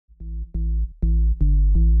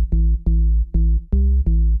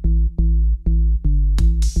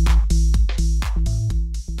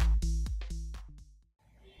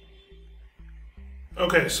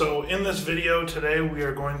So in this video today we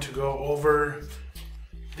are going to go over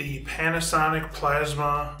the Panasonic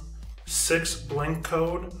Plasma 6 blink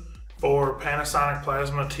code for Panasonic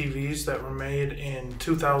Plasma TVs that were made in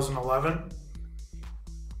 2011.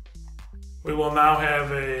 We will now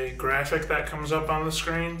have a graphic that comes up on the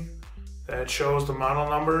screen that shows the model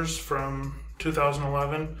numbers from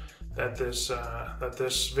 2011 that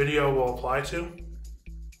this video will apply to.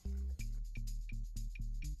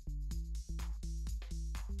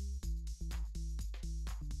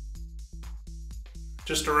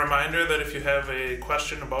 Just a reminder that if you have a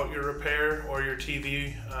question about your repair or your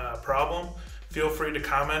TV problem, feel free to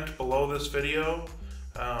comment below this video.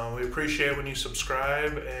 We appreciate when you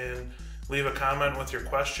subscribe and leave a comment with your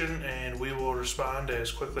question, and we will respond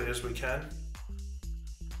as quickly as we can.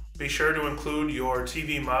 Be sure to include your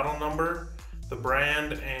TV model number, the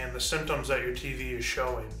brand, and the symptoms that your TV is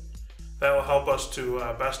showing. That will help us to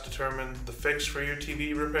best determine the fix for your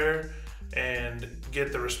TV repair and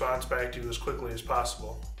get the response back to you as quickly as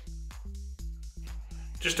possible.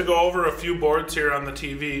 Just to go over a few boards here on the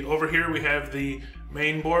TV, over here we have the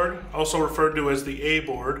main board, also referred to as the A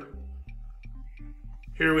board.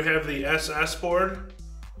 Here we have the SS board,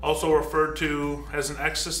 also referred to as an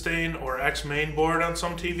X sustain or X main board on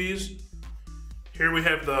some TVs. Here we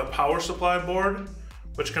have the power supply board,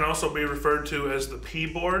 which can also be referred to as the P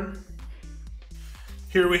board.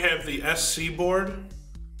 Here we have the SC board.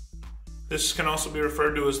 This can also be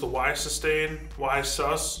referred to as the Y sustain,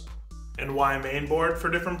 YSUS, and Y-Main board for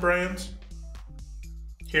different brands.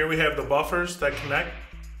 Here we have the buffers that connect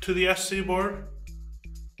to the SC board.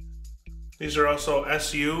 These are also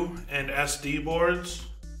SU and SD boards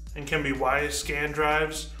and can be Y scan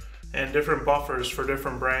drives and different buffers for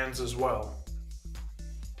different brands as well.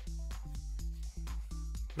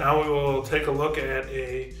 Now we will take a look at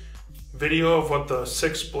a video of what the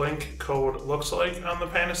 6 blink code looks like on the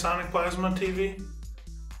Panasonic Plasma TV.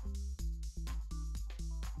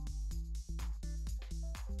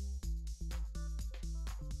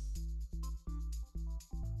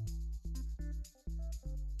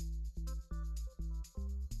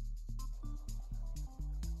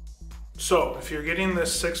 So if you're getting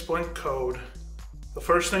this 6 blink code, the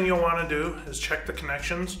first thing you'll want to do is check the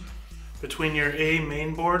connections between your A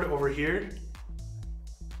main board over here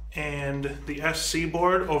and the SC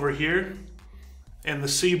board over here and the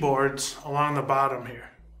C boards along the bottom here.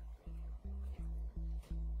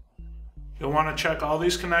 You'll want to check all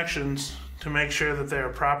these connections to make sure that they are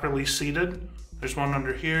properly seated. There's one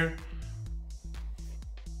under here.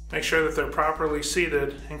 Make sure that they're properly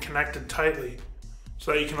seated and connected tightly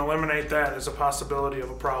so that you can eliminate that as a possibility of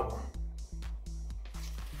a problem.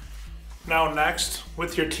 Now next,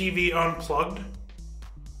 with your TV unplugged,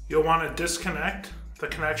 you'll want to disconnect the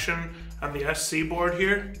connection on the SC board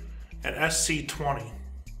here at SC20.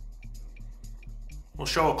 We'll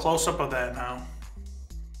show a close-up of that now.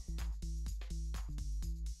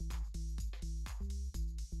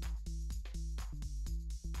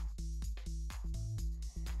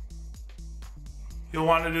 You'll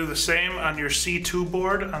want to do the same on your C2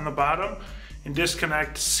 board on the bottom and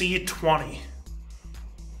disconnect C20.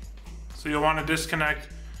 So you'll want to disconnect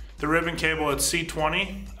the ribbon cable at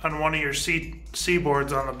C20 on one of your C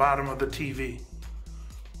boards on the bottom of the TV.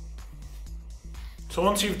 So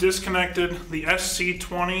once you've disconnected the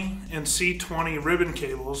SC20 and C20 ribbon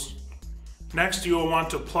cables, next you will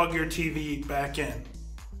want to plug your TV back in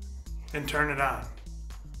and turn it on.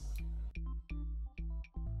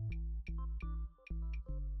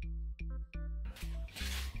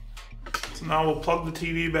 So now we'll plug the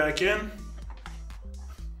TV back in.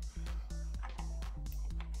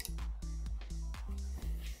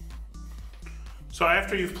 So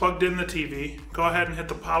after you've plugged in the TV, go ahead and hit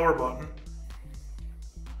the power button.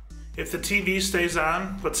 If the TV stays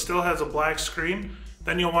on but still has a black screen,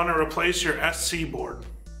 then you'll want to replace your SC board.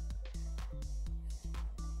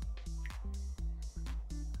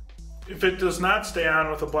 If it does not stay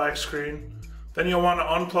on with a black screen, then you'll want to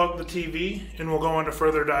unplug the TV and we'll go into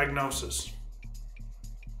further diagnosis.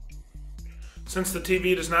 Since the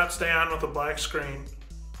TV does not stay on with a black screen,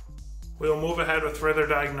 we will move ahead with further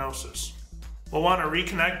diagnosis. We'll want to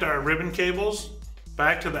reconnect our ribbon cables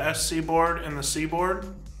back to the SC board and the C board.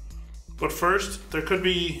 But first, there could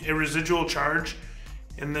be a residual charge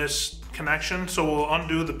in this connection, so we'll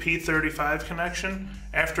undo the P35 connection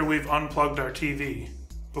after we've unplugged our TV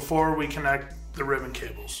before we connect the ribbon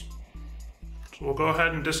cables. So we'll go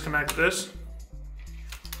ahead and disconnect this.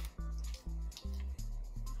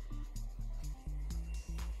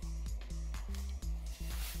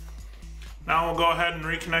 Now we'll go ahead and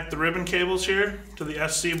reconnect the ribbon cables here to the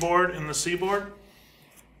SC board and the C board.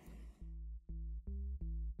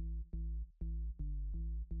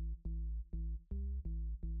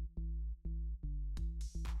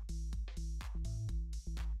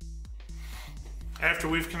 After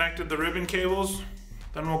we've connected the ribbon cables,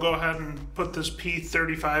 then we'll go ahead and put this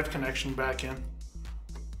P35 connection back in.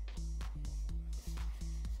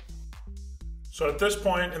 So at this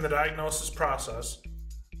point in the diagnosis process,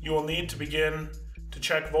 you will need to begin to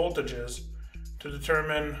check voltages to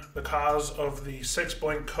determine the cause of the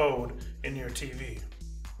 6-blink code in your TV.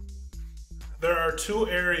 There are 2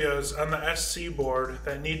 areas on the SC board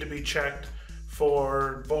that need to be checked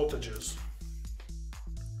for voltages.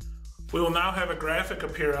 We will now have a graphic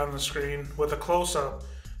appear on the screen with a close-up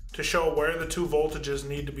to show where the 2 voltages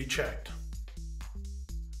need to be checked.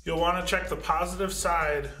 You'll want to check the positive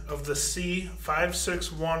side of the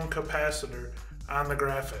C561 capacitor on the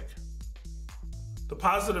graphic. The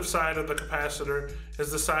positive side of the capacitor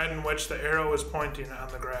is the side in which the arrow is pointing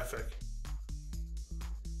on the graphic.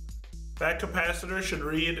 That capacitor should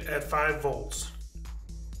read at 5 volts.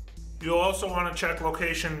 You'll also want to check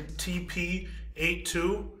location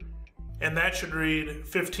TP82, and that should read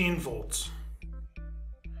 15 volts.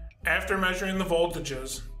 After measuring the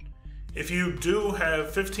voltages, if you do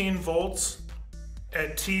have 15 volts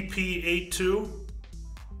at TP82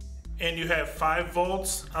 and you have 5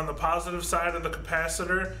 volts on the positive side of the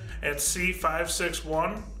capacitor at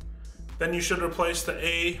C561, then you should replace the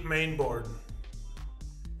A main board.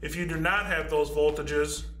 If you do not have those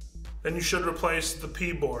voltages, then you should replace the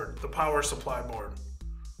P board, the power supply board.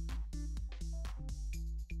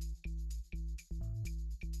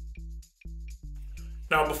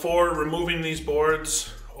 Now, before removing these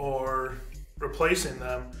boards or replacing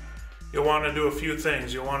them, you'll want to do a few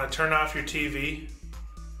things. You'll want to turn off your TV,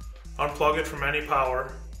 unplug it from any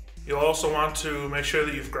power. You'll also want to make sure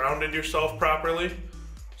that you've grounded yourself properly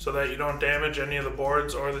so that you don't damage any of the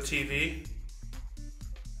boards or the TV.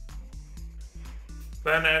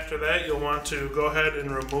 Then after that, you'll want to go ahead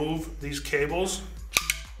and remove these cables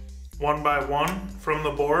one by one from the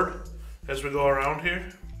board as we go around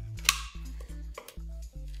here.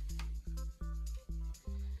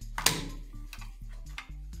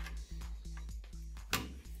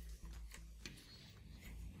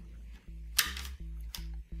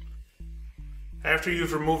 After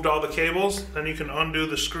you've removed all the cables, then you can undo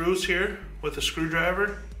the screws here with a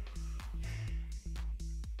screwdriver.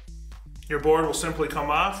 Your board will simply come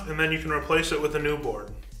off, and then you can replace it with a new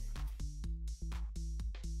board.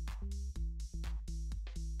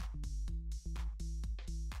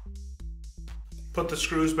 Put the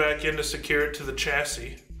screws back in to secure it to the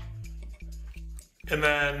chassis, and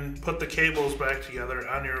then put the cables back together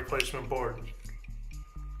on your replacement board.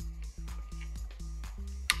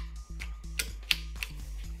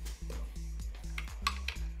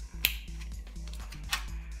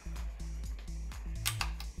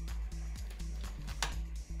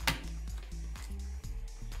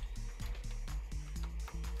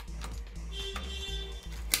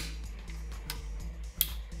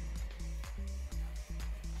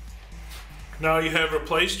 Now you have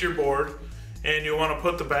replaced your board, and you'll want to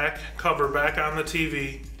put the back cover back on the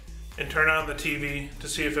TV and turn on the TV to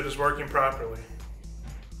see if it is working properly.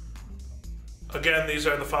 Again, these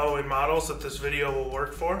are the following models that this video will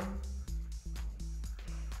work for.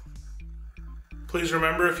 Please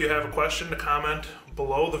remember, if you have a question, to comment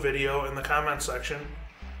below the video in the comment section.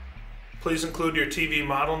 Please include your TV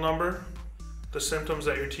model number, the symptoms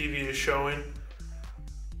that your TV is showing,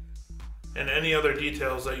 and any other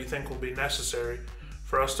details that you think will be necessary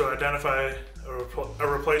for us to identify a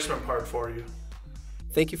replacement part for you.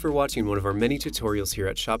 Thank you for watching one of our many tutorials here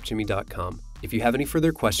at ShopJimmy.com. If you have any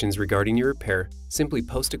further questions regarding your repair, simply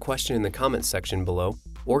post a question in the comments section below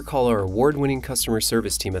or call our award-winning customer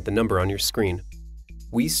service team at the number on your screen.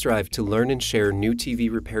 We strive to learn and share new TV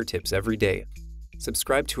repair tips every day.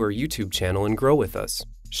 Subscribe to our YouTube channel and grow with us.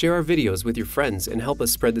 Share our videos with your friends and help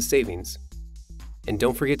us spread the savings. And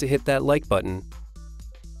don't forget to hit that like button